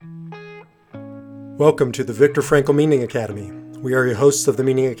Welcome to the Viktor Frankl Meaning Academy. We are your hosts of the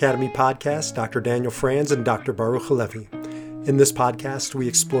Meaning Academy podcast, Dr. Daniel Franz and Dr. Baruch Halevi. In this podcast, we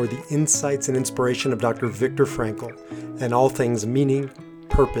explore the insights and inspiration of Dr. Viktor Frankl and all things meaning,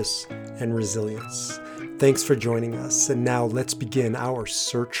 purpose, and resilience. Thanks for joining us, and now let's begin our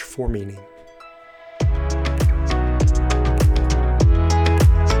search for meaning.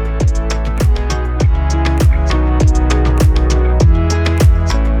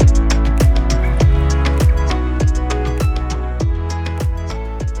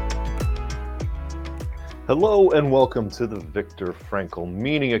 Hello and welcome to the Viktor Frankl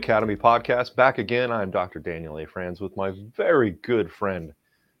Meaning Academy podcast. Back again, I'm Dr. Daniel A. Franz with my very good friend,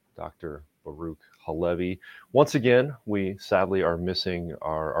 Dr. Baruch Halevi. Once again, we sadly are missing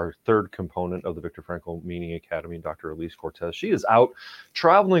our third component of the Viktor Frankl Meaning Academy, Dr. Elise Cortez. She is out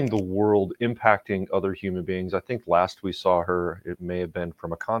traveling the world, impacting other human beings. I think last we saw her, it may have been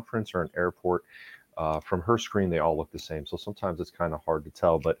from a conference or an airport. From her screen, they all look the same. So sometimes it's kind of hard to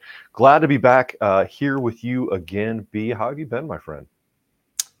tell, but glad to be back here with you again. B, how have you been, my friend?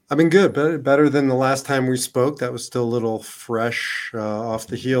 I've been good, better than the last time we spoke. That was still a little fresh off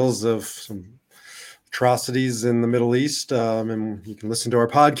the heels of some atrocities in the Middle East. And you can listen to our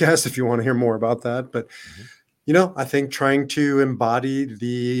podcast if you want to hear more about that. But, I think trying to embody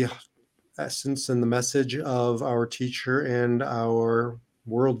the essence and the message of our teacher and our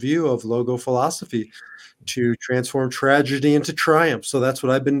worldview of logo philosophy to transform tragedy into triumph. So that's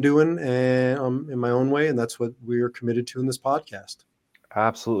what I've been doing in my own way, and that's what we are committed to in this podcast.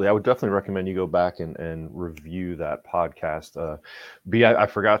 Absolutely. I would definitely recommend you go back and review that podcast. B, I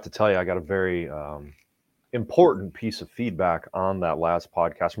forgot to tell you, I got a very important piece of feedback on that last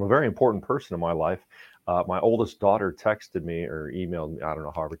podcast from a very important person in my life. My oldest daughter texted me or emailed me. I don't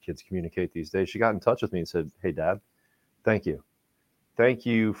know, however kids communicate these days. She got in touch with me and said, "Hey, Dad, thank you. Thank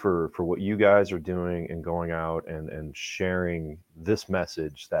you for what you guys are doing and going out and sharing this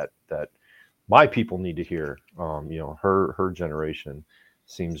message that my people need to hear." Her generation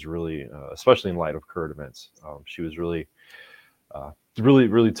seems really, especially in light of current events, she was really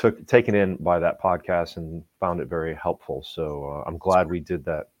taken in by that podcast and found it very helpful. So I'm glad we did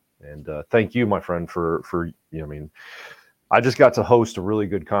that. And thank you, my friend, for I just got to host a really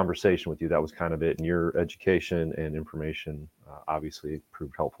good conversation with you. That was kind of it. And your education and information obviously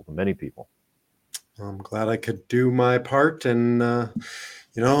proved helpful to many people. I'm glad I could do my part. And,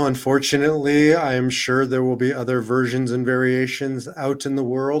 unfortunately, I'm sure there will be other versions and variations out in the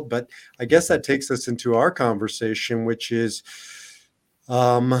world. But I guess that takes us into our conversation, which is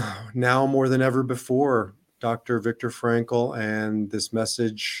now more than ever before, Dr. Viktor Frankl and this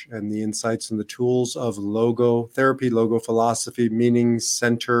message and the insights and the tools of logo therapy, logo philosophy,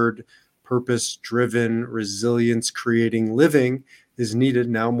 meaning-centered, purpose-driven, resilience-creating living is needed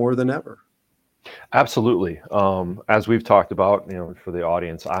now more than ever. Absolutely. As we've talked about, for the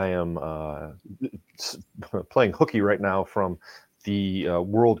audience, I am playing hooky right now from the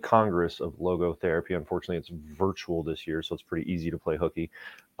World Congress of Logotherapy. Unfortunately, it's virtual this year, so it's pretty easy to play hooky.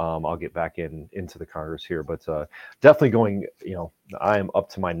 I'll get back into the Congress here, but definitely going, I am up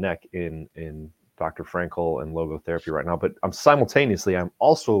to my neck in Dr. Frankl and logotherapy right now, but I'm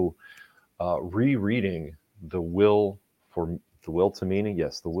also rereading The Will to Meaning.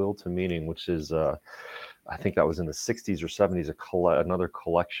 Yes, The Will to Meaning, which is, I think that was in the 60s or 70s, another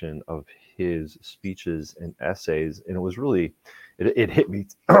collection of his speeches and essays. And it was really, it hit me,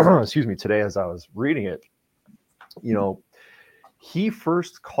 excuse me, today as I was reading it. He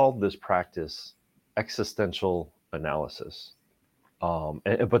first called this practice existential analysis,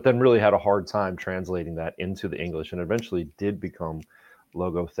 but then really had a hard time translating that into the English, and eventually did become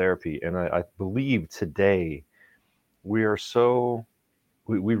logotherapy. And I believe today we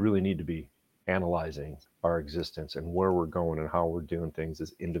really need to be analyzing our existence and where we're going and how we're doing things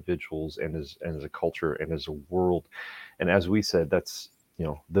as individuals and as a culture and as a world. And as we said, that's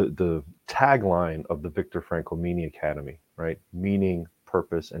the tagline of the Viktor Frankl Meaning Academy, right? Meaning,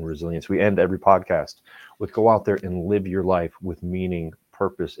 purpose, and resilience. We end every podcast with go out there and live your life with meaning,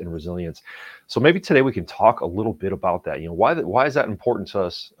 purpose, and resilience. So maybe today we can talk a little bit about that. Why is that important to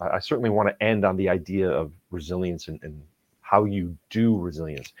us? I certainly want to end on the idea of resilience and how you do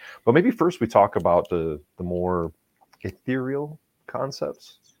resilience. But maybe first we talk about the more ethereal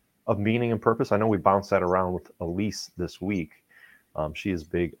concepts of meaning and purpose. I know we bounced that around with Elise this week. She is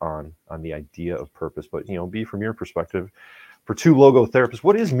big on the idea of purpose, but B, from your perspective, for two logotherapists,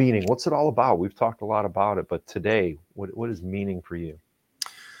 what is meaning? What's it all about? We've talked a lot about it, but today, what is meaning for you?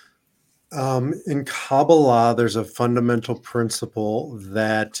 In Kabbalah, there's a fundamental principle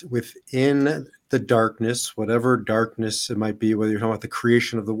that within the darkness, whatever darkness it might be, whether you're talking about the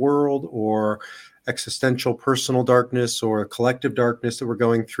creation of the world or existential personal darkness or a collective darkness that we're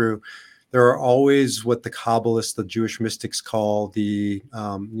going through, there are always what the Kabbalists, the Jewish mystics, call the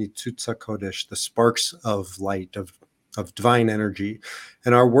Nitzutza Kodesh, the sparks of light, of divine energy.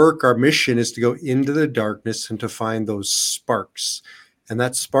 And our work, our mission is to go into the darkness and to find those sparks. And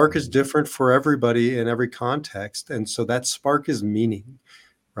that spark is different for everybody in every context. And so that spark is meaning,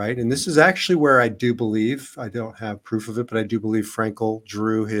 right? And this is actually where I do believe, I don't have proof of it, but I do believe Frankl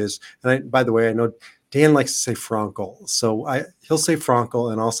drew his, by the way, I know Dan likes to say Frankl. So he'll say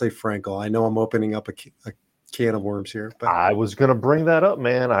Frankl and I'll say Frankl. I know I'm opening up a can of worms here. But I was going to bring that up,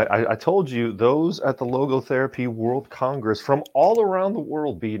 man. I told you, those at the Logotherapy World Congress from all around the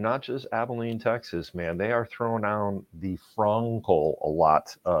world, not just Abilene, Texas, man, they are throwing out the Frankl a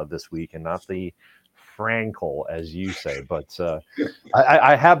lot this week, and not the Frankl, as you say. But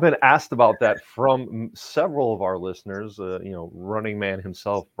I have been asked about that from several of our listeners. Running Man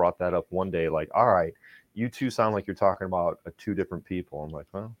himself brought that up one day, like, all right, you two sound like you're talking about two different people. I'm like,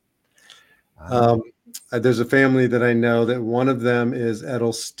 well, there's a family that I know that one of them is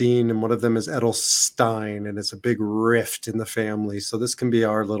Edelstein and one of them is Edelstein, and it's a big rift in the family. So this can be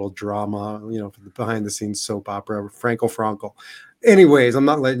our little drama, for the behind the scenes soap opera, Frankl. Anyways, I'm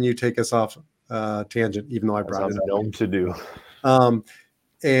not letting you take us off tangent, even though I brought it up. Known to do.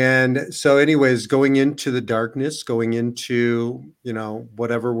 And so anyways, going into the darkness, going into,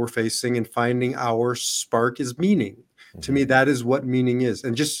 whatever we're facing and finding our spark is meaning. To me, that is what meaning is.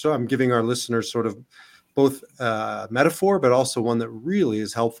 And just so I'm giving our listeners sort of both metaphor, but also one that really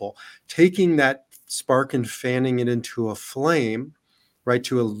is helpful. Taking that spark and fanning it into a flame, right,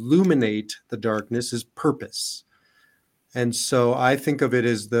 to illuminate the darkness is purpose. And so I think of it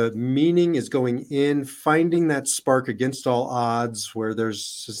as the meaning is going in, finding that spark against all odds where there's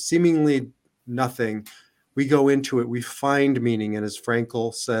seemingly nothing. We go into it, we find meaning. And as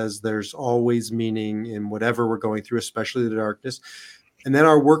Frankl says, there's always meaning in whatever we're going through, especially the darkness. And then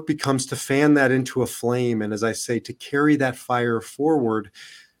our work becomes to fan that into a flame. And as I say, to carry that fire forward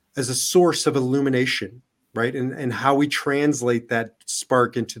as a source of illumination, right? And how we translate that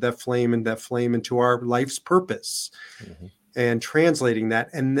spark into that flame and that flame into our life's purpose. And translating that,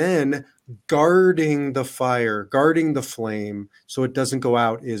 and then guarding the fire, guarding the flame so it doesn't go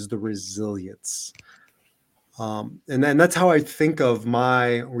out, is the resilience. And then that's how I think of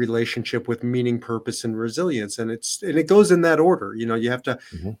my relationship with meaning, purpose, and resilience. And it goes in that order. You have to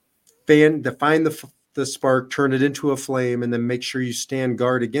find the spark, turn it into a flame, and then make sure you stand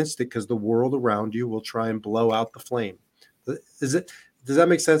guard against it, because the world around you will try and blow out the flame. Does that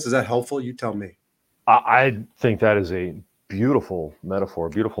make sense? Is that helpful? You tell me. I think that is a beautiful metaphor,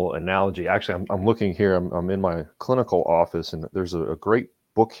 beautiful analogy. Actually, I'm looking here. I'm in my clinical office, and there's a great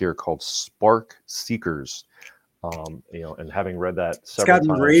book here called Spark Seekers. And having read that several times, it's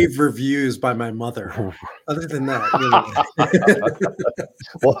gotten rave reviews by my mother. Other than that,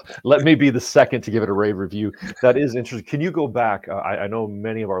 well, let me be the second to give it a rave review. That is interesting. Can you go back? I know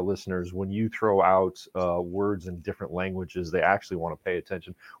many of our listeners, when you throw out words in different languages, they actually want to pay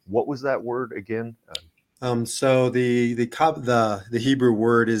attention. What was that word again? So the Hebrew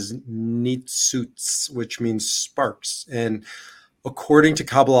word is nitzuts, which means sparks. And according to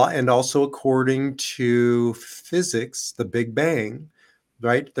Kabbalah and also according to physics, the Big Bang,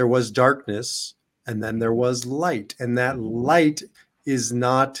 right, there was darkness and then there was light. And that light is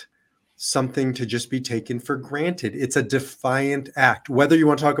not something to just be taken for granted. It's a defiant act. Whether you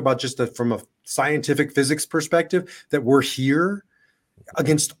want to talk about just from a scientific physics perspective, that we're here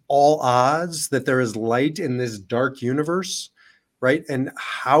against all odds, that there is light in this dark universe, right? And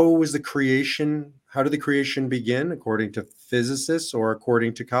how did the creation begin, according to physicists or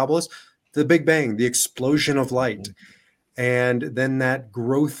according to Kabbalists? The Big Bang, the explosion of light, and then that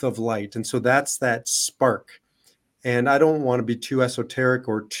growth of light. And so that's that spark. And I don't want to be too esoteric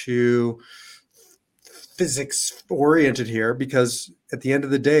or too physics oriented here, because at the end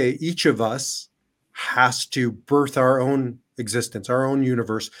of the day, each of us has to birth our own existence, our own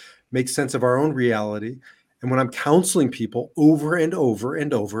universe, make sense of our own reality. And when I'm counseling people over and over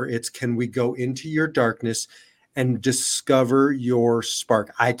and over, it's, can we go into your darkness and discover your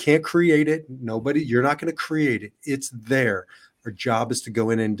spark? I can't create it. You're not going to create it. It's there. Our job is to go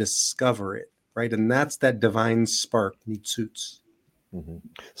in and discover it, right? And that's that divine spark, Nitzuts.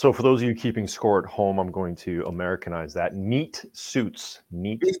 So for those of you keeping score at home, I'm going to Americanize that. Neat suits,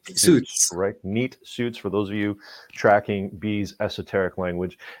 right? Neat suits for those of you tracking B's esoteric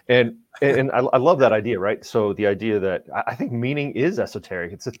language. And I love that idea, right? So the idea that I think meaning is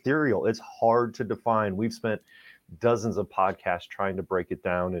esoteric. It's ethereal. It's hard to define. We've spent dozens of podcasts trying to break it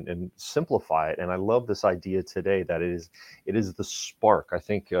down and simplify it. And I love this idea today that it is the spark. I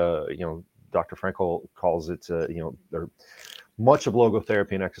think Dr. Frankl calls it or much of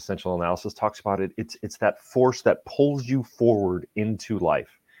logotherapy and existential analysis talks about it. It's that force that pulls you forward into life.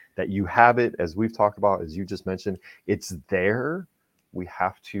 That you have it, as we've talked about, as you just mentioned, it's there. We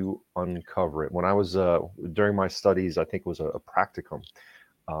have to uncover it. When I was during my studies, I think it was a practicum.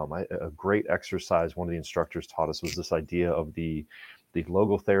 A great exercise one of the instructors taught us was this idea of the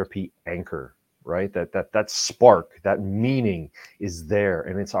logotherapy anchor, right? That spark, that meaning is there,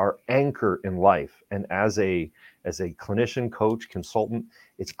 and it's our anchor in life. And as a clinician, coach, consultant,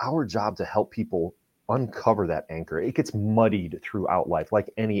 it's our job to help people uncover that anchor. It gets muddied throughout life, like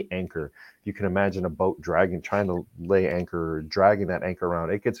any anchor. You can imagine a boat trying to lay anchor, dragging that anchor around.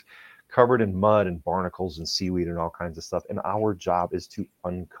 It gets covered in mud and barnacles and seaweed and all kinds of stuff. And our job is to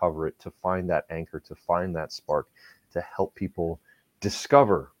uncover it, to find that anchor, to find that spark, to help people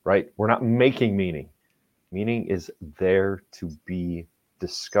discover, right? We're not making meaning. Meaning is there to be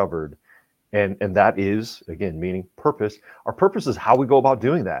discovered. And that is, again, meaning, purpose. Our purpose is how we go about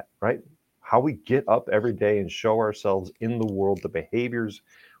doing that, right? How we get up every day and show ourselves in the world, the behaviors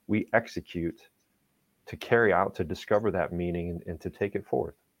we execute to carry out, to discover that meaning and to take it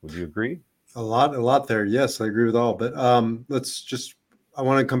forth. Would you agree? A lot there. Yes, I agree with all. But I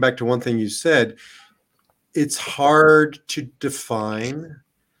want to come back to one thing you said. It's hard to define.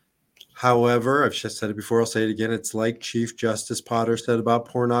 However, I've just said it before, I'll say it again. It's like Chief Justice Potter said about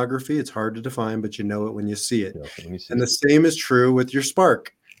pornography. It's hard to define, but you know it when you see it. Yeah, when you see and the same is true with your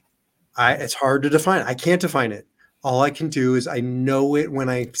spark. It's hard to define. I can't define it. All I can do is I know it when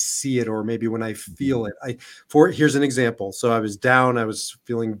I see it, or maybe when I feel it. Here's an example. So I was down. I was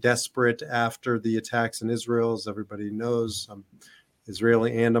feeling desperate after the attacks in Israel. As everybody knows, I'm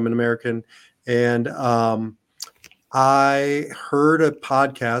Israeli and I'm an American. And I heard a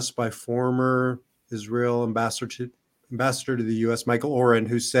podcast by former Israel ambassador to the U.S., Michael Oren,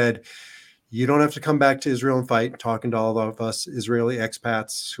 who said, you don't have to come back to Israel and fight, talking to all of us Israeli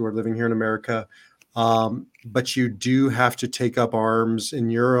expats who are living here in America. But you do have to take up arms in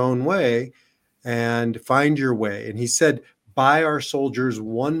your own way and find your way. And he said, buy our soldiers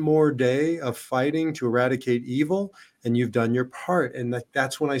one more day of fighting to eradicate evil, and you've done your part. And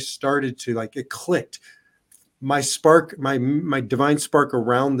that's when I started to, it clicked. My spark, my divine spark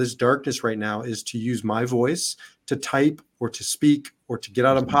around this darkness right now is to use my voice to type or to speak or to get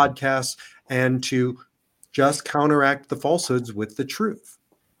out on podcasts and to just counteract the falsehoods with the truth.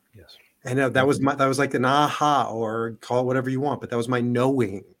 Yes. And that was like an aha, or call it whatever you want, but that was my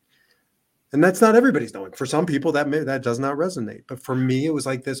knowing. And that's not everybody's knowing. For some people that does not resonate. But for me, it was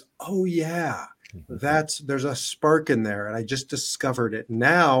like this, oh yeah, there's a spark in there. And I just discovered it.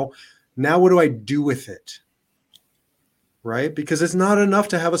 Now what do I do with it? Right? Because it's not enough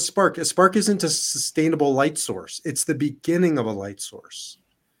to have a spark. A spark isn't a sustainable light source. It's the beginning of a light source.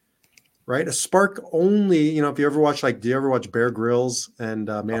 Right? A spark only, if you ever watch, do you ever watch Bear Grylls and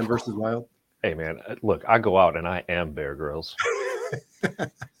Man vs. Wild? Hey man, look, I go out and I am Bear Grylls.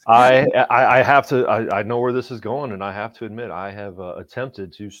 I have to. I know where this is going, and I have to admit I have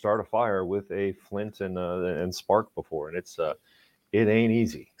attempted to start a fire with a flint and spark before, and it ain't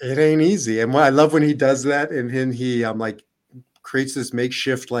easy. It ain't easy. And I love when he does that, and then he creates this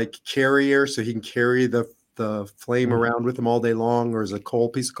makeshift carrier so he can carry the flame around with him all day long, or as a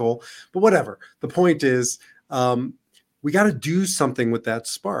piece of coal. But whatever. The point is, we got to do something with that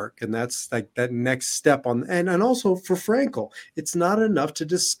spark, and that's that next step on. And also for Frankl, it's not enough to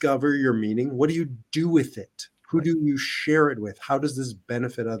discover your meaning. What do you do with it? Who do you share it with? How does this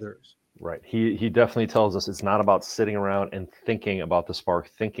benefit others? Right. He definitely tells us it's not about sitting around and thinking about the spark,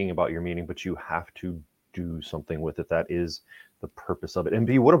 thinking about your meaning, but you have to do something with it. That is the purpose of it. And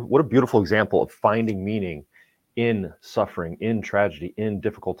what a beautiful example of finding meaning in suffering, in tragedy, in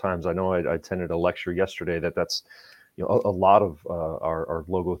difficult times. I know I attended a lecture yesterday that's a lot of our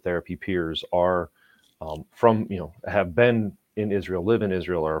logotherapy peers are from have been in Israel, live in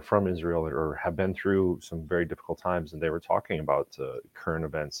Israel, or are from Israel, or have been through some very difficult times, and they were talking about current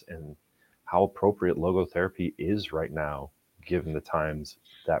events and how appropriate logotherapy is right now, given the times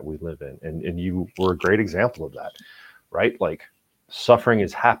that we live in. And you were a great example of that, right? Like, suffering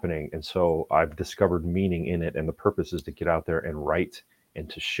is happening, and so I've discovered meaning in it, and the purpose is to get out there and write and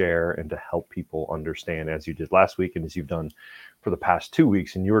to share and to help people understand, as you did last week and as you've done for the past 2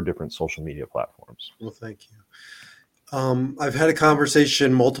 weeks in your different social media platforms. Well, thank you. I've had a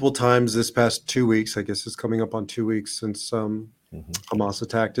conversation multiple times this past 2 weeks. I guess it's coming up on 2 weeks since Hamas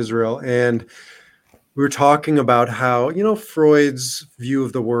attacked Israel. And we were talking about how, Freud's view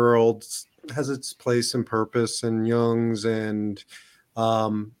of the world has its place and purpose, and Jung's and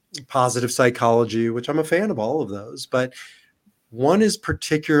um, positive psychology, which I'm a fan of all of those. But one is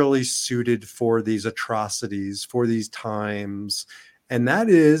particularly suited for these atrocities, for these times. And that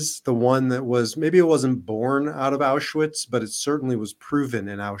is the one that was, maybe it wasn't born out of Auschwitz, but it certainly was proven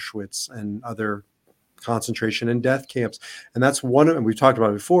in Auschwitz and other concentration and death camps. And that's one of, and we've talked about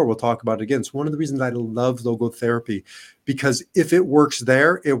it before, we'll talk about it again. It's one of the reasons I love logotherapy, because if it works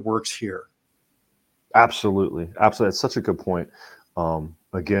there, it works here. Absolutely. Absolutely. That's such a good point.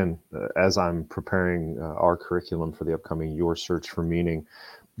 Again, as I'm preparing our curriculum for the upcoming Your Search for Meaning,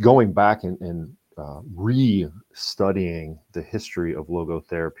 going back and re-studying the history of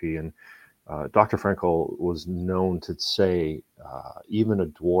logotherapy. And Dr. Frankl was known to say, even a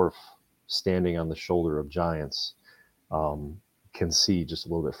dwarf standing on the shoulder of giants can see just a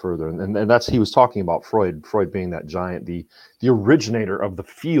little bit further. And that's, he was talking about Freud being that giant, the originator of the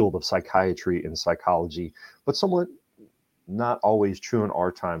field of psychiatry and psychology, but somewhat not always true in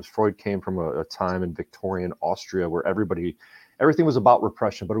our times. Freud came from a time in Victorian Austria where everything was about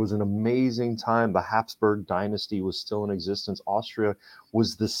repression, but it was an amazing time. The Habsburg dynasty was still in existence. Austria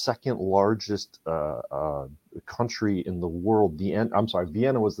was the second largest country in the world.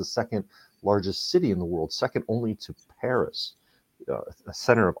 Vienna was the second largest city in the world, second only to Paris, a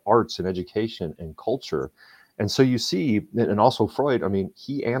center of arts and education and culture. And so you see, and also Freud, I mean,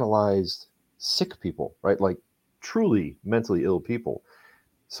 he analyzed sick people, right? Like truly mentally ill people.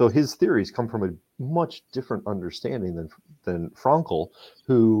 So his theories come from a much different understanding than Frankl,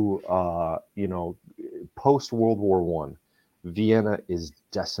 who, post World War One, Vienna is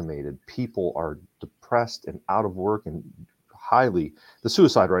decimated. People are depressed and out of work, and the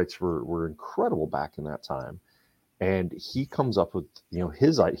suicide rates were incredible back in that time. And he comes up with,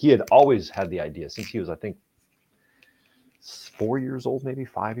 he had always had the idea since he was, I think, 4 years old, maybe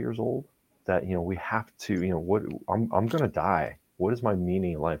 5 years old, that, we have to, what I'm going to die. What is my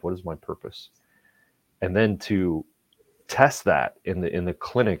meaning in life? What is my purpose? And then to test that in the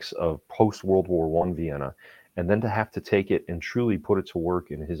clinics of post World War One Vienna, and then to have to take it and truly put it to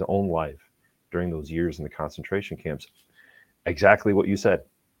work in his own life during those years in the concentration camps. Exactly what you said.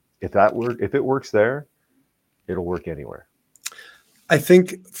 If it works there, it'll work anywhere. I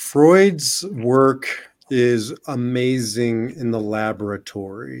think Freud's work is amazing in the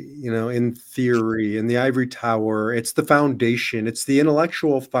laboratory, in theory, in the ivory tower. It's the foundation. It's the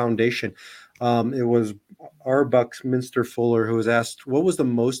intellectual foundation. It was R. Buckminster Fuller who was asked what was the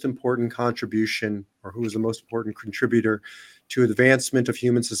most important contribution, or who was the most important contributor to advancement of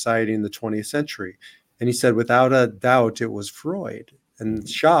human society in the 20th century. And he said, without a doubt, it was Freud. And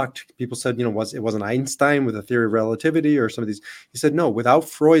shocked, people said, it wasn't Einstein with the theory of relativity or some of these. He said, no, without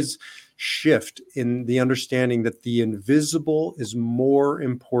Freud's shift in the understanding that the invisible is more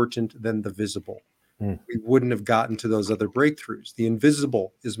important than the visible, we wouldn't have gotten to those other breakthroughs. The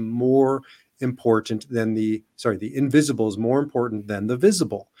invisible is more important than the invisible is more important than the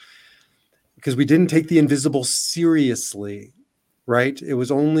visible, because we didn't take the invisible seriously. Right? It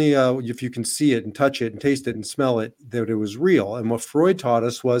was only if you can see it and touch it and taste it and smell it, that it was real. And what Freud taught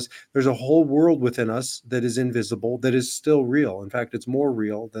us was there's a whole world within us that is invisible, that is still real. In fact, it's more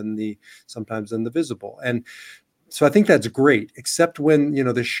real sometimes than the visible. And so I think that's great, except when,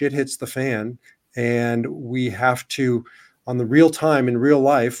 the shit hits the fan and we have to, on the real time in real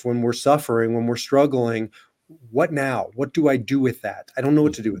life, when we're suffering, when we're struggling, what now? What do I do with that? I don't know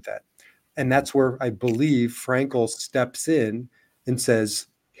what to do with that. And that's where I believe Frankl steps in and says,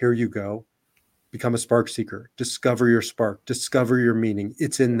 here you go, become a spark seeker, discover your spark, discover your meaning.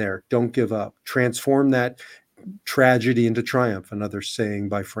 It's in there. Don't give up. Transform that tragedy into triumph, another saying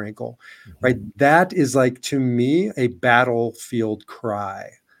by Frankl, right? That is, like, to me, a battlefield cry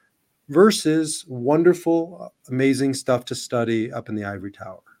versus wonderful, amazing stuff to study up in the ivory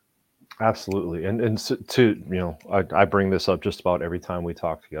tower. Absolutely. And so I bring this up just about every time we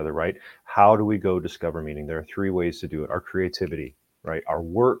talk together, right? How do we go discover meaning? There are three ways to do it. Our creativity, right? Our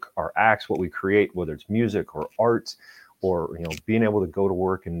work, our acts, what we create, whether it's music or art, or, being able to go to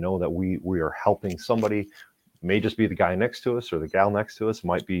work and know that we are helping somebody. May just be the guy next to us or the gal next to us,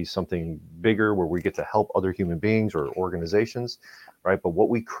 might be something bigger where we get to help other human beings or organizations, right? But what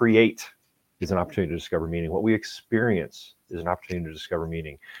we create is an opportunity to discover meaning. What we experience is an opportunity to discover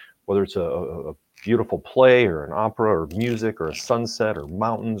meaning. Whether it's a beautiful play or an opera or music or a sunset or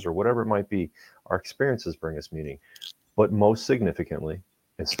mountains or whatever it might be, our experiences bring us meaning. But most significantly,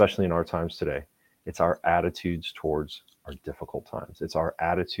 especially in our times today, it's our attitudes towards our difficult times. It's our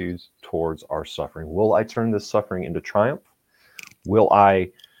attitudes towards our suffering. Will I turn this suffering into triumph? Will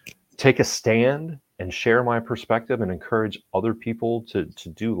I take a stand and share my perspective and encourage other people to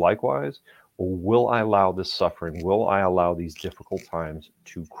do likewise? Or will I allow this suffering? Will I allow these difficult times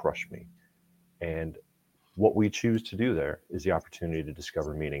to crush me? And what we choose to do there is the opportunity to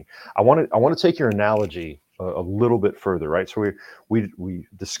discover meaning. I want to take your analogy a little bit further, right? So we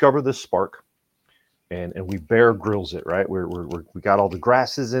discover this spark, and we Bear Grylls it, right? We got all the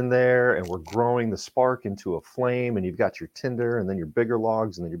grasses in there, and we're growing the spark into a flame, and you've got your tinder, and then your bigger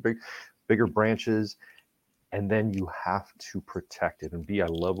logs, and then your bigger branches, and then you have to protect it. And B, I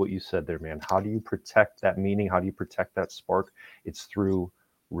love what you said there, man. How do you protect that meaning? How do you protect that spark? It's through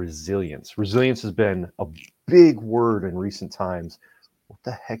resilience. Resilience has been a big word in recent times. What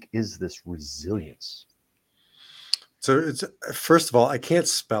the heck is this resilience? So it's, first of all, I can't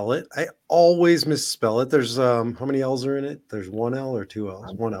spell it. I always misspell it. There's how many L's are in it? There's one L or two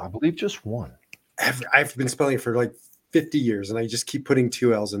L's? One I L. believe just one. I've been spelling it for like 50 years and I just keep putting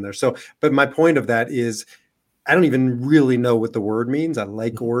two L's in there. So, but my point of that is I don't even really know what the word means. I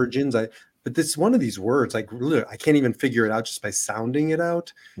like origins. But this one of these words, like really, I can't even figure it out just by sounding it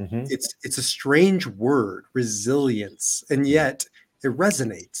out. Mm-hmm. It's a strange word, resilience, and yet it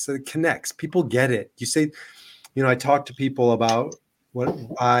resonates. It connects. People get it. You say, I talk to people about what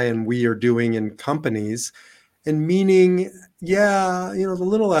I and we are doing in companies, and meaning, yeah, the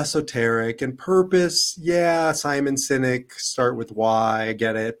little esoteric, and purpose, yeah, Simon Sinek, start with why, I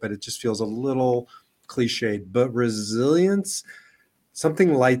get it, but it just feels a little cliched. But resilience,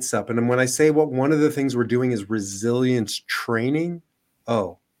 something lights up. And then when I say what one of the things we're doing is resilience training,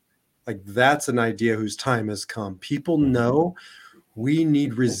 oh, like that's an idea whose time has come. People know we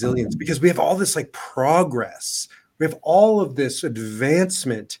need resilience because we have all this like progress. We have all of this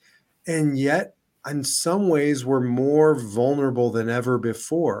advancement. And yet, in some ways, we're more vulnerable than ever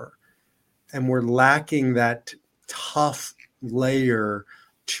before. And we're lacking that tough layer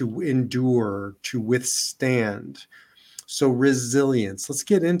to endure, to withstand. So, resilience, let's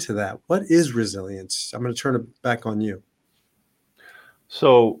get into that. What is resilience? I'm going to turn it back on you.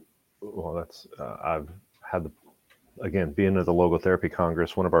 So, well, that's I've had the again being at the Logotherapy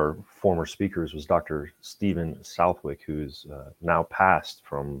Congress. One of our former speakers was Dr. Stephen Southwick, who's now passed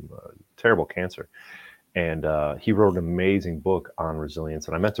from terrible cancer, and he wrote an amazing book on resilience.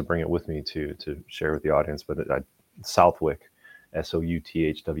 And I meant to bring it with me to share with the audience, but Southwick,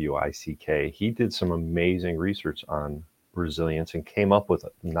 Southwick, he did some amazing research on resilience and came up with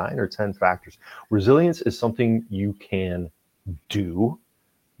 9 or 10 factors. Resilience is something you can do,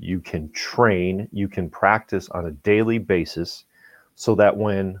 you can train, you can practice on a daily basis so that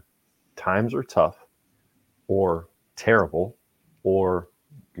when times are tough or terrible or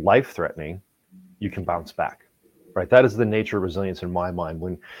life threatening, you can bounce back. Right? That is the nature of resilience in my mind.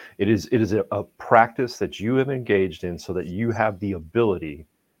 When it is a practice that you have engaged in so that you have the ability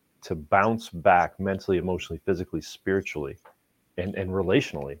to bounce back mentally, emotionally, physically, spiritually, and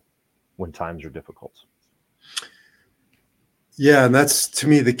relationally when times are difficult. Yeah, and that's to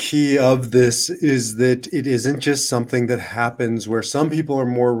me the key of this is that it isn't just something that happens where some people are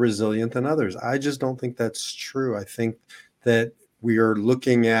more resilient than others. I just don't think that's true. I think that we are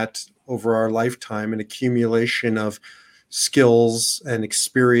looking at over our lifetime an accumulation of skills and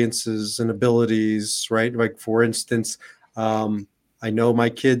experiences and abilities, right? Like, for instance, I know my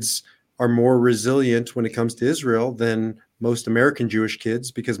kids are more resilient when it comes to Israel than most American Jewish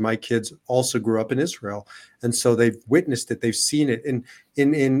kids because my kids also grew up in Israel. And so they've witnessed it, they've seen it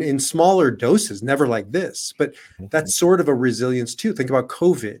in smaller doses, never like this. But that's sort of a resilience too. Think about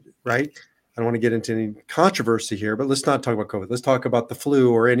COVID, right? I don't want to get into any controversy here, but let's not talk about COVID. Let's talk about the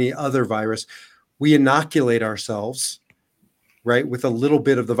flu or any other virus. We inoculate ourselves, right, with a little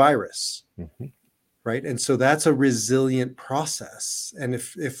bit of the virus. Mm-hmm. Right. And so that's a resilient process. And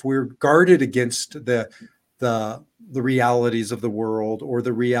if we're guarded against the realities of the world or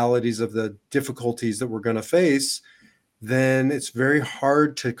the realities of the difficulties that we're going to face, then it's very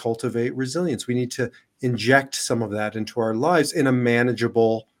hard to cultivate resilience. We need to inject some of that into our lives in a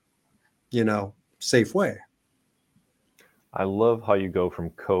manageable, safe way. I love how you go from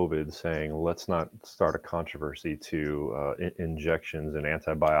COVID saying, let's not start a controversy to injections and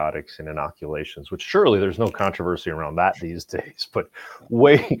antibiotics and inoculations, which surely there's no controversy around that these days, but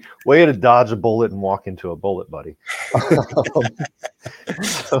way to dodge a bullet and walk into a bullet, buddy.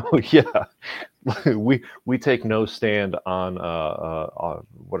 So yeah, we take no stand on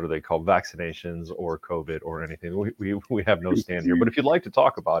what are they called, vaccinations or COVID or anything. We have no stand here. But if you'd like to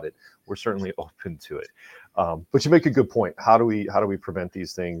talk about it, we're certainly open to it. But you make a good point. How do we prevent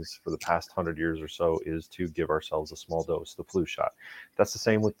these things for the past 100 years or so? Is to give ourselves a small dose, the flu shot. That's the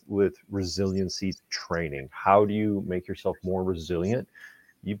same with resiliency training. How do you make yourself more resilient?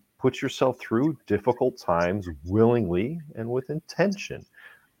 You put yourself through difficult times willingly and with intention.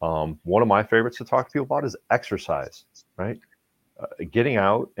 One of my favorites to talk to people about is exercise, right? Getting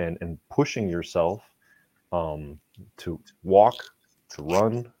out and pushing yourself, to walk, to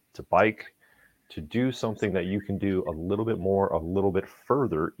run, to bike, to do something that you can do a little bit more, a little bit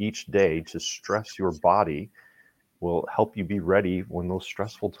further each day to stress your body will help you be ready when those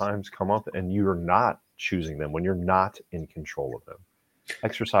stressful times come up and you're not choosing them, when you're not in control of them.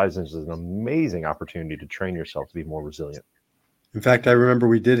 Exercise is an amazing opportunity to train yourself to be more resilient. In fact, I remember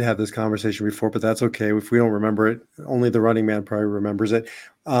we did have this conversation before, but that's okay. If we don't remember it, only the running man probably remembers it.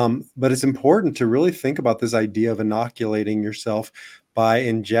 But it's important to really think about this idea of inoculating yourself by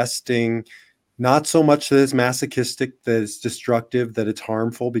ingesting not so much that it's masochistic, that it's destructive, that it's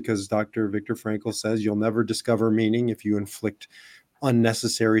harmful, because Dr. Viktor Frankl says you'll never discover meaning if you inflict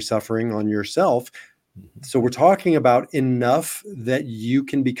unnecessary suffering on yourself. So we're talking about enough that you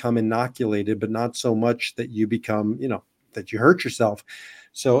can become inoculated, but not so much that you become, that you hurt yourself.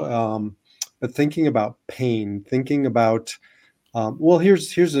 So, but thinking about pain, thinking about, well,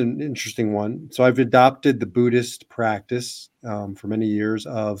 here's an interesting one. So I've adopted the Buddhist practice for many years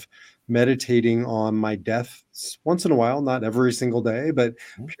of meditating on my death once in a while, not every single day, but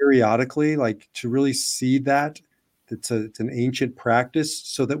periodically, like to really see that it's an ancient practice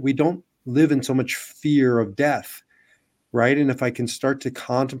so that we don't live in so much fear of death, right? And if I can start to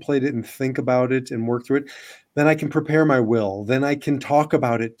contemplate it and think about it and work through it, then I can prepare my will. Then I can talk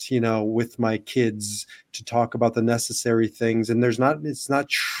about it, with my kids, to talk about the necessary things. And it's not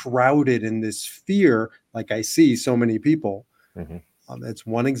shrouded in this fear like I see so many people. Mm-hmm. That's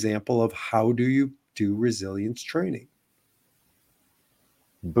one example of how do you do resilience training.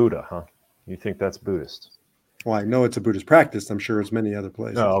 Buddha, huh? You think that's Buddhist? Well, I know it's a Buddhist practice. I'm sure it's many other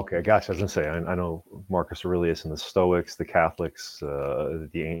places. Oh, okay. Gosh, I was gonna say I know Marcus Aurelius and the Stoics, the Catholics,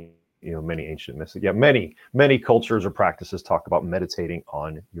 many ancient mystics. Yeah, many cultures or practices talk about meditating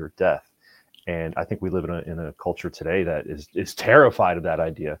on your death, and I think we live in a culture today that is terrified of that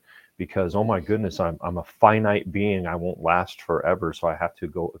idea because, oh my goodness, I'm a finite being. I won't last forever, so I have to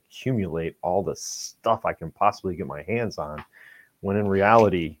go accumulate all the stuff I can possibly get my hands on. When in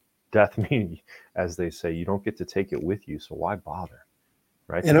reality, death means, as they say, you don't get to take it with you, so why bother,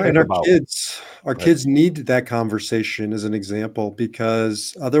 right? To And think our about, kids, our right? kids need that conversation as an example,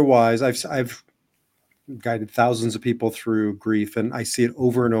 because otherwise, I've guided thousands of people through grief, and I see it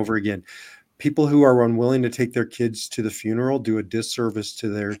over and over again. People who are unwilling to take their kids to the funeral do a disservice to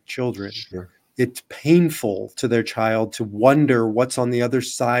their children. Sure. It's painful to their child to wonder what's on the other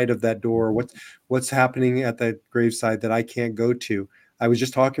side of that door, what's happening at that graveside that I can't go to. I was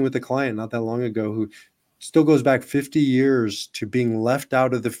just talking with a client not that long ago who still goes back 50 years to being left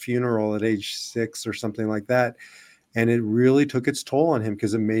out of the funeral at age 6 or something like that. And it really took its toll on him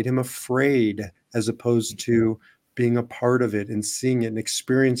because it made him afraid, as opposed to being a part of it and seeing it and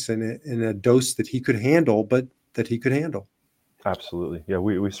experiencing it in a dose that he could handle, but that he could handle. Absolutely. Yeah,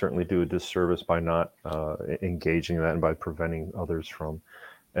 we certainly do a disservice by not engaging that and by preventing others from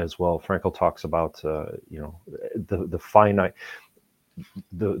as well. Frankl talks about the finite.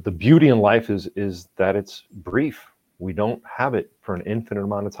 The beauty in life is that it's brief. We don't have it for an infinite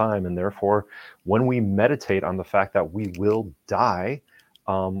amount of time, and therefore, when we meditate on the fact that we will die,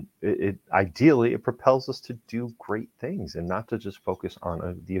 ideally it propels us to do great things and not to just focus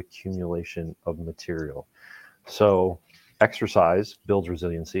on the accumulation of material. So, exercise builds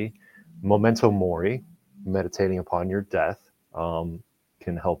resiliency. Memento mori, meditating upon your death,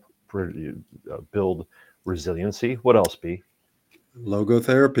 can help build resiliency. What else, B?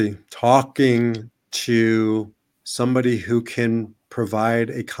 Logotherapy, talking to somebody who can provide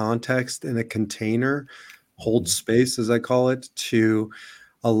a context and a container, hold space, as I call it, to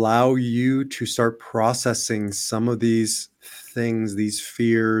allow you to start processing some of these things, these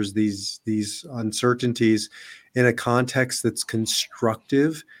fears, these uncertainties in a context that's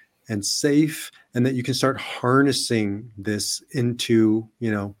constructive and safe, and that you can start harnessing this into,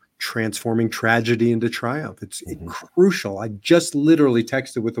 transforming tragedy into triumph. It's crucial. I just literally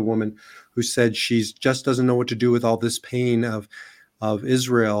texted with a woman who said she's just doesn't know what to do with all this pain of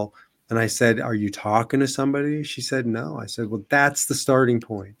Israel. And I said, "Are you talking to somebody?" She said, "No." I said, "Well, that's the starting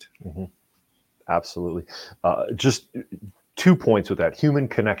point." Mm-hmm. Absolutely. Just 2 points with that: human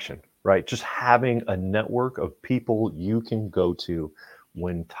connection, right? Just having a network of people you can go to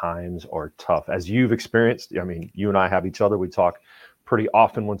when times are tough. As you've experienced, I mean, you and I have each other. We talk pretty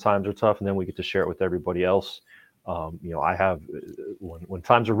often when times are tough, and then we get to share it with everybody else. I have when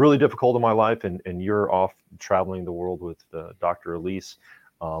times are really difficult in my life, and you're off traveling the world with Dr. Elise.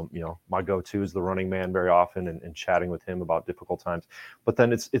 My go-to is the running man very often, and chatting with him about difficult times. But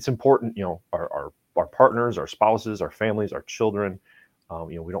then it's important, our partners, our spouses, our families, our children,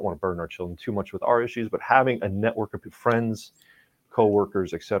 We don't want to burden our children too much with our issues, but having a network of friends,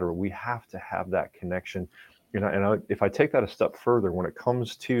 coworkers, etc., we have to have that connection. If I take that a step further, when it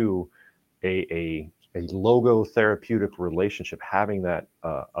comes to a logo therapeutic relationship, having that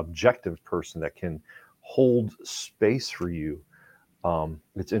objective person that can hold space for you,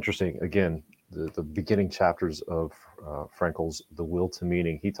 it's interesting. Again, the beginning chapters of Frankl's The Will to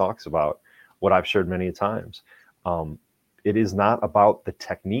Meaning, he talks about what I've shared many times. Um, it is not about the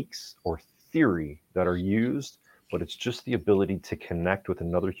techniques or theory that are used, but it's just the ability to connect with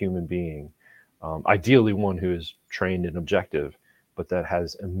another human being, ideally one who is trained and objective, but that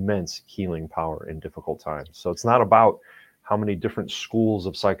has immense healing power in difficult times. So it's not about how many different schools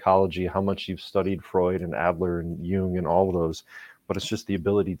of psychology, how much you've studied Freud and Adler and Jung and all of those, but it's just the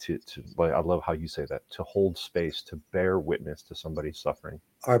ability like, I love how you say that, to hold space, to bear witness to somebody's suffering.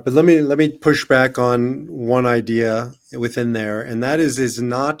 All right, but let me push back on one idea within there, and that is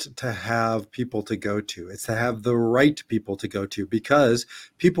not to have people to go to. It's to have the right people to go to, because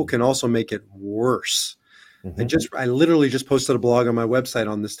people can also make it worse. Mm-hmm. I literally just posted a blog on my website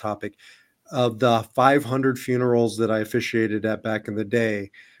on this topic. Of the 500 funerals that I officiated at back in the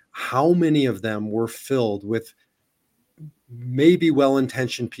day, how many of them were filled with maybe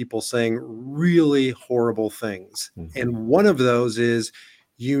well-intentioned people saying really horrible things? Mm-hmm. And one of those is,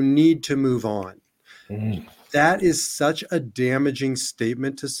 you need to move on. Mm-hmm. That is such a damaging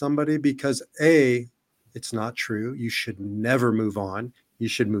statement to somebody, because A, it's not true. You should never move on. You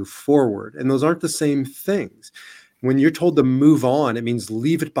should move forward. And those aren't the same things. When you're told to move on, it means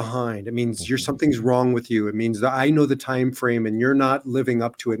leave it behind. It means Mm-hmm. something's wrong with you. It means that I know the time frame and you're not living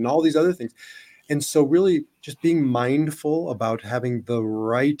up to it, and all these other things. And so really just being mindful about having the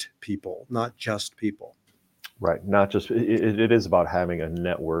right people, not just people. Right. Not just, it is about having a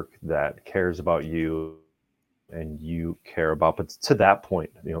network that cares about you and you care about. But to that point,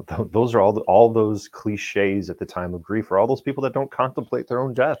 those are all those cliches at the time of grief, or all those people that don't contemplate their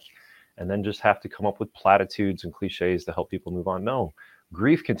own death and then just have to come up with platitudes and cliches to help people move on. No,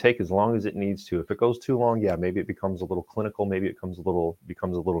 grief can take as long as it needs to. If it goes too long, yeah, maybe it becomes a little clinical, maybe it becomes a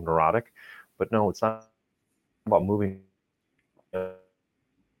little neurotic. But no, it's not about moving on.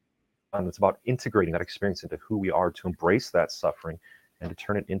 It's about integrating that experience into who we are, to embrace that suffering and to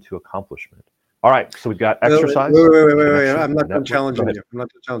turn it into accomplishment. All right, so we've got Wait, exercise, wait. connection, I'm not done network. Go challenging ahead. you. I'm not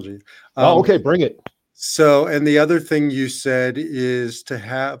done challenging you. Oh, Um, okay, bring it. So, and the other thing you said is to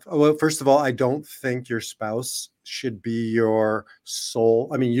have, well, first of all, I don't think your spouse should be your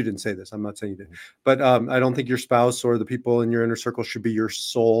soul. I mean, you didn't say this. I'm not saying you did, but I don't think your spouse or the people in your inner circle should be your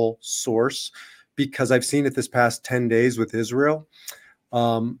sole source, because I've seen it this past 10 days with Israel.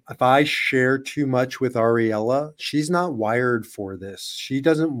 If I share too much with Ariella, she's not wired for this. She's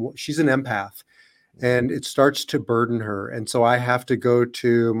an empath, and it starts to burden her. And so I have to go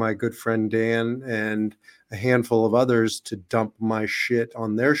to my good friend Dan and a handful of others to dump my shit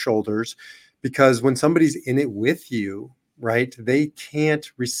on their shoulders, because when somebody's in it with you, right, they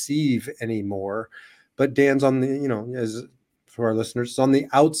can't receive anymore. But Dan's on the, as for our listeners, on the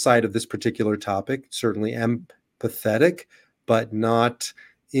outside of this particular topic, certainly empathetic, but not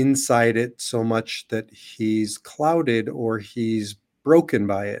inside it so much that he's clouded or he's broken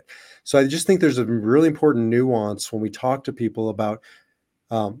by it. So I just think there's a really important nuance when we talk to people about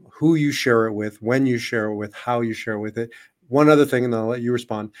who you share it with, when you share it with, how you share it with it. One other thing, and then I'll let you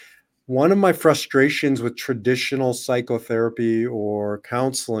respond. One of my frustrations with traditional psychotherapy or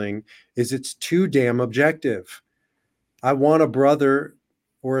counseling is it's too damn objective. I want a brother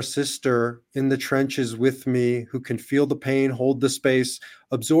or a sister in the trenches with me who can feel the pain, hold the space,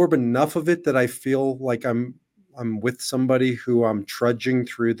 absorb enough of it that I feel like I'm with somebody who I'm trudging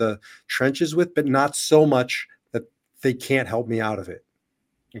through the trenches with, but not so much that they can't help me out of it.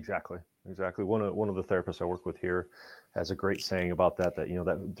 Exactly. Exactly. One of the therapists I work with here has a great saying about that. That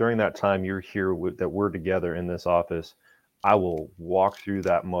that during that time you're here that we're together in this office, I will walk through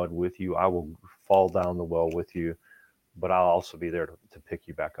that mud with you. I will fall down the well with you, but I'll also be there to pick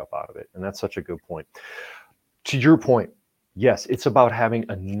you back up out of it. And that's such a good point. To your point, yes, it's about having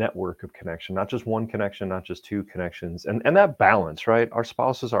a network of connection, not just one connection, not just two connections, and that balance, right? Our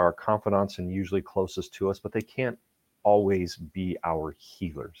spouses are our confidants and usually closest to us, but they can't always be our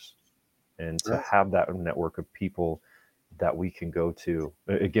healers. And to Right. have that network of people that we can go to,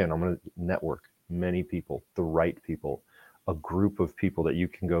 again, I'm going to network many people, the right people. a group of people that you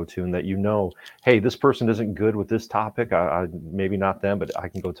can go to and that hey, this person isn't good with this topic. I maybe not them, but I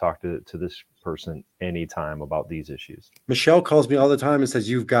can go talk to this person anytime about these issues. Michelle calls me all the time and says,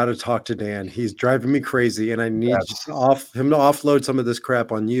 "You've got to talk to Dan. He's driving me crazy, and I need That's him to offload some of this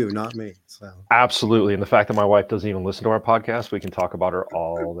crap on you, not me." So absolutely. And the fact that my wife doesn't even listen to our podcast, we can talk about her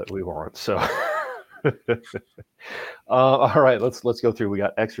all that we want. So all right, let's go through. We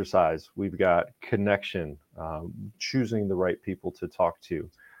got exercise, we've got connection, choosing the right people to talk to.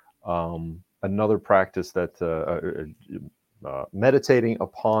 Another practice that meditating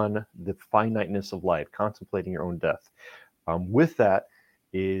upon the finiteness of life, contemplating your own death. With that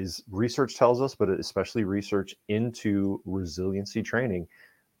is research tells us, but especially research into resiliency training,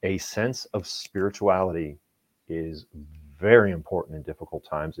 a sense of spirituality is very important in difficult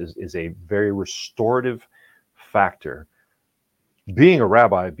times, is a very restorative factor. Being a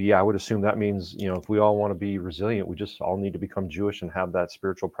rabbi, I would assume that means, if we all want to be resilient, we just all need to become Jewish and have that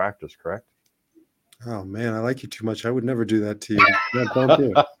spiritual practice, correct? oh man, I like you too much. I would never do that to you. No, don't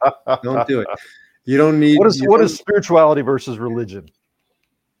do it. Don't do it. You don't need. What is spirituality versus religion?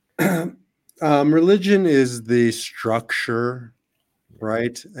 Religion is the structure,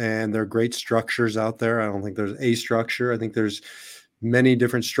 right? And there are great structures out there. I don't think there's a structure. I think there's many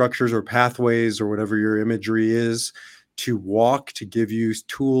different structures or pathways or whatever your imagery is to walk, to give you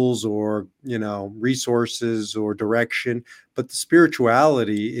tools or, resources or direction. But the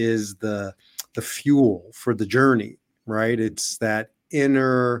spirituality is the fuel for the journey, right? It's that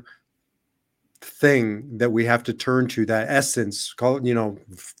inner thing that we have to turn to, that essence. Call it,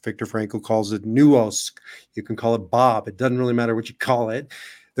 Viktor Frankl calls it nuos. You can call it Bob. It doesn't really matter what you call it.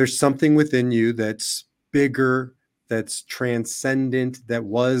 There's something within you that's bigger, that's transcendent, that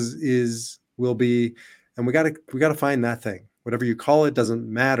was, is, will be, and we got to find that thing. Whatever you call it doesn't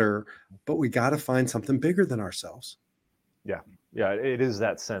matter, but we got to find something bigger than ourselves. Yeah, it is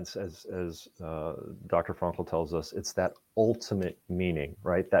that sense, as Dr. Frankl tells us, it's that ultimate meaning,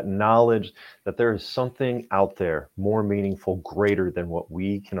 right? That knowledge that there is something out there more meaningful, greater than what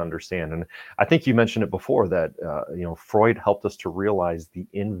we can understand. And I think you mentioned it before that, Freud helped us to realize the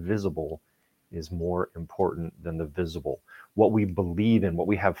invisible is more important than the visible. What we believe in, what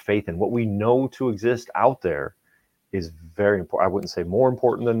we have faith in, what we know to exist out there is very important. I wouldn't say more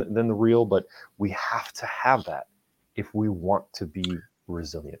important than the real, but we have to have that if we want to be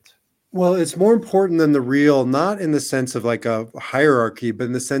resilient. Well, it's more important than the real, not in the sense of like a hierarchy, but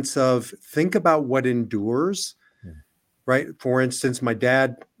in the sense of think about what endures, right? For instance, my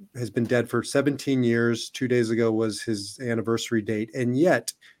dad has been dead for 17 years. 2 days ago was his anniversary date. And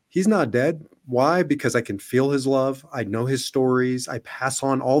yet he's not dead. Why? Because I can feel his love. I know his stories. I pass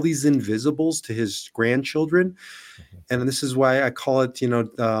on all these invisibles to his grandchildren. And this is why I call it,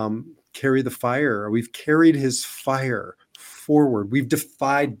 carry the fire. We've carried his fire forward. We've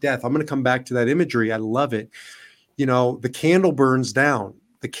defied death. I'm going to come back to that imagery. I love it. The candle burns down,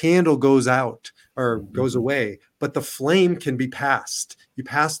 the candle goes out or goes away, but the flame can be passed. You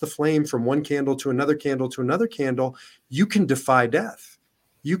pass the flame from one candle to another candle to another candle. You can defy death.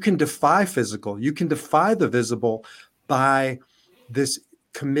 You can defy physical. You can defy the visible by this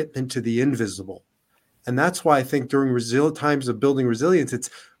commitment to the invisible. And that's why I think during times of building resilience, it's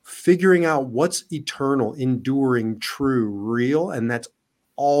figuring out what's eternal, enduring, true, real. And that's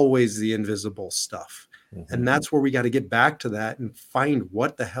always the invisible stuff. And that's where we got to get back to that and find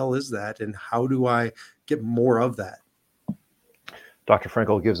what the hell is that and how do I get more of that? Dr.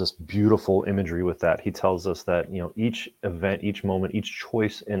 Frankl gives us beautiful imagery with that. He tells us that, each event, each moment, each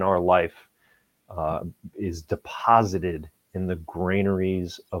choice in our life is deposited in the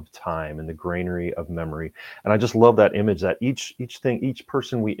granaries of time, in the granary of memory. And I just love that image that each thing, each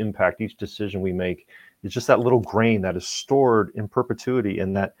person we impact, each decision we make is just that little grain that is stored in perpetuity.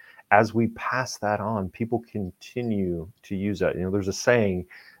 And that as we pass that on, people continue to use that. There's a saying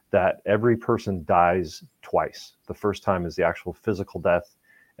that every person dies twice. The first time is the actual physical death,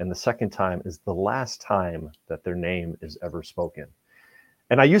 and the second time is the last time that their name is ever spoken.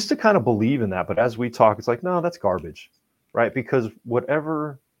 And I used to kind of believe in that, but as we talk, it's like, no, that's garbage. Right? Because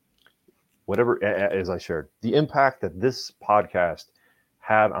whatever, as I shared, the impact that this podcast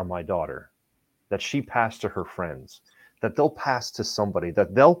had on my daughter, that she passed to her friends, that they'll pass to somebody,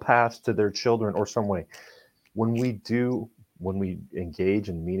 that they'll pass to their children or some way. When we engage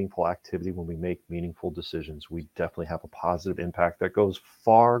in meaningful activity, when we make meaningful decisions, we definitely have a positive impact that goes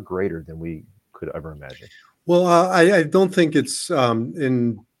far greater than we could ever imagine. Well, I don't think it's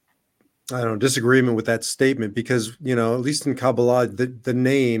in disagreement with that statement because, at least in Kabbalah, the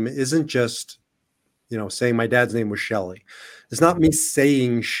name isn't just, saying my dad's name was Shelley. It's not me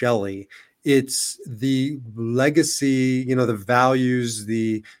saying Shelley. It's the legacy, the values,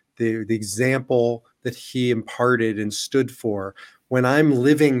 the example that he imparted and stood for. When I'm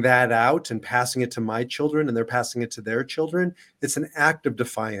living that out and passing it to my children and they're passing it to their children, it's an act of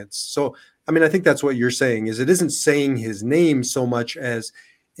defiance. So, I think that's what you're saying, is it isn't saying his name so much as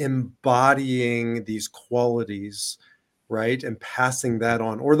embodying these qualities, right? And passing that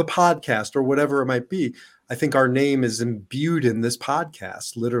on, or the podcast or whatever it might be. I think our name is imbued in this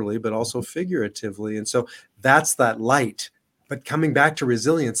podcast, literally, but also figuratively. And so that's that light. But coming back to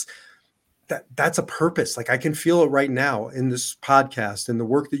resilience, that's a purpose. Like I can feel it right now in this podcast and the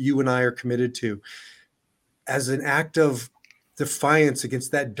work that you and I are committed to as an act of defiance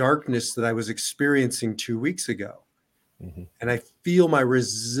against that darkness that I was experiencing 2 weeks ago. Mm-hmm. And I feel my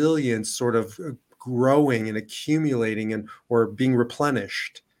resilience sort of growing and accumulating or being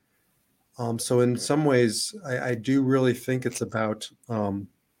replenished. So in some ways, I do really think it's about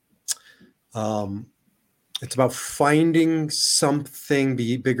finding something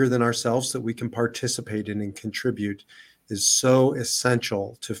bigger than ourselves that we can participate in and contribute is so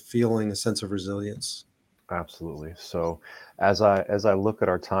essential to feeling a sense of resilience. Absolutely. So as I look at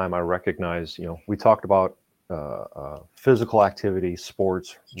our time, I recognize, we talked about physical activity,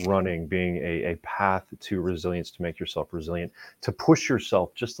 sports, running being a path to resilience, to make yourself resilient, to push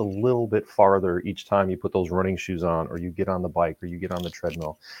yourself just a little bit farther each time you put those running shoes on, or you get on the bike, or you get on the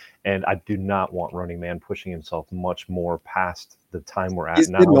treadmill. And I do not want Running Man pushing himself much more past the time we're at now. He's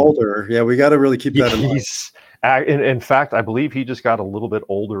getting older. Yeah, we got to really keep that in mind. In fact, I believe he just got a little bit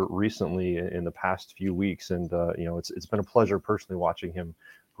older recently in the past few weeks. And, it's been a pleasure personally watching him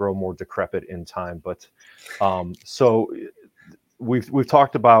grow more decrepit in time. But so we've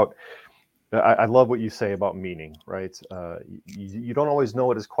talked about, I love what you say about meaning, right? You don't always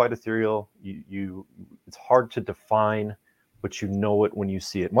know it is quite ethereal. It's hard to define, but you know it when you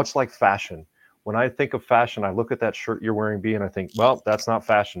see it. Much like fashion. When I think of fashion, I look at that shirt you're wearing, B, and I think, well, that's not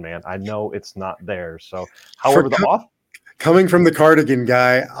fashion, man. I know it's not there. So, however, coming from the cardigan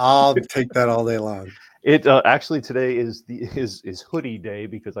guy, I'll take that all day long. It actually today is hoodie day,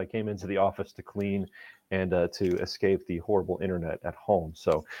 because I came into the office to clean and to escape the horrible internet at home.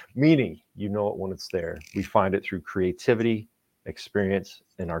 So meaning, you know it when it's there. We find it through creativity, experience,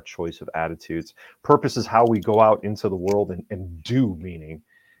 and our choice of attitudes. Purpose is how we go out into the world and do meaning.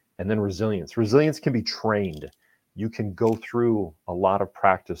 And then resilience. Resilience can be trained. You can go through a lot of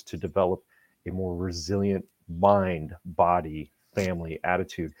practice to develop a more resilient mind, body, family,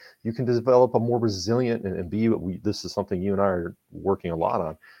 attitude. You can develop a more resilient and this is something you and I are working a lot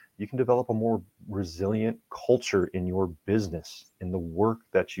on. You can develop a more resilient culture in your business, in the work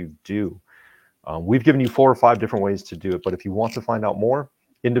that you do. We've given you 4 or 5 different ways to do it, but if you want to find out more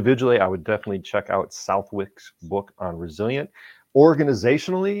individually, I would definitely check out Southwick's book on resilient.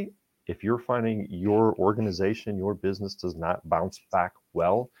 Organizationally, if you're finding your organization, your business does not bounce back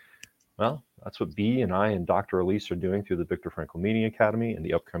well, that's what B and I and Dr. Elise are doing through the Viktor Frankl Meaning Academy and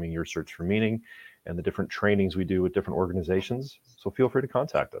the upcoming Your Search for Meaning and the different trainings we do with different organizations. So feel free to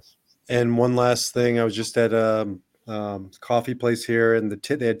contact us. And one last thing, I was just at a coffee place here, and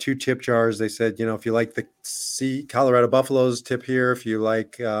they had 2 tip jars. They said, if you like the Colorado Buffaloes, tip here. If you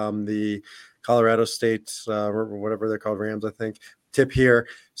like the Colorado State, or whatever they're called, Rams, I think, tip here.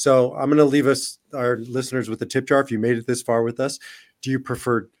 So I'm going to leave our listeners with the tip jar. If you made it this far with us, do you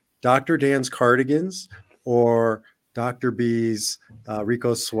prefer Dr. Dan's cardigans or Dr. B's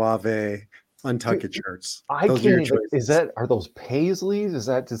Rico Suave untucked shirts? I can't even, are those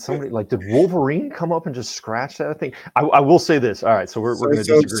Paisleys? Did Wolverine come up and just scratch that thing? I will say this. All right. So we're going to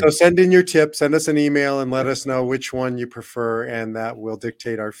disagree. So send in your tip, send us an email and let us know which one you prefer. And that will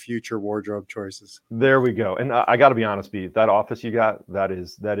dictate our future wardrobe choices. There we go. And I got to be honest, B, that office you got, that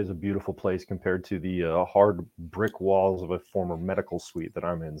is a beautiful place compared to the hard brick walls of a former medical suite that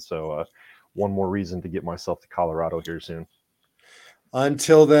I'm in. So one more reason to get myself to Colorado here soon.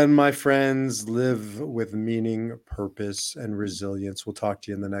 Until then, my friends, live with meaning, purpose, and resilience. We'll talk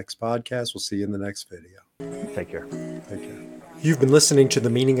to you in the next podcast. We'll see you in the next video. Take care. Take care. You've been listening to the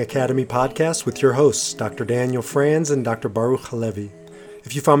Meaning Academy podcast with your hosts, Dr. Daniel Franz and Dr. Baruch Halevi.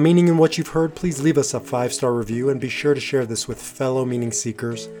 If you found meaning in what you've heard, please leave us a 5-star review and be sure to share this with fellow meaning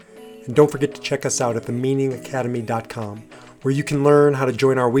seekers. And don't forget to check us out at themeaningacademy.com, where you can learn how to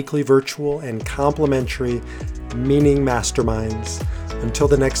join our weekly virtual and complimentary meaning masterminds. Until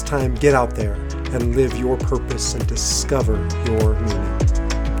the next time, get out there and live your purpose and discover your meaning.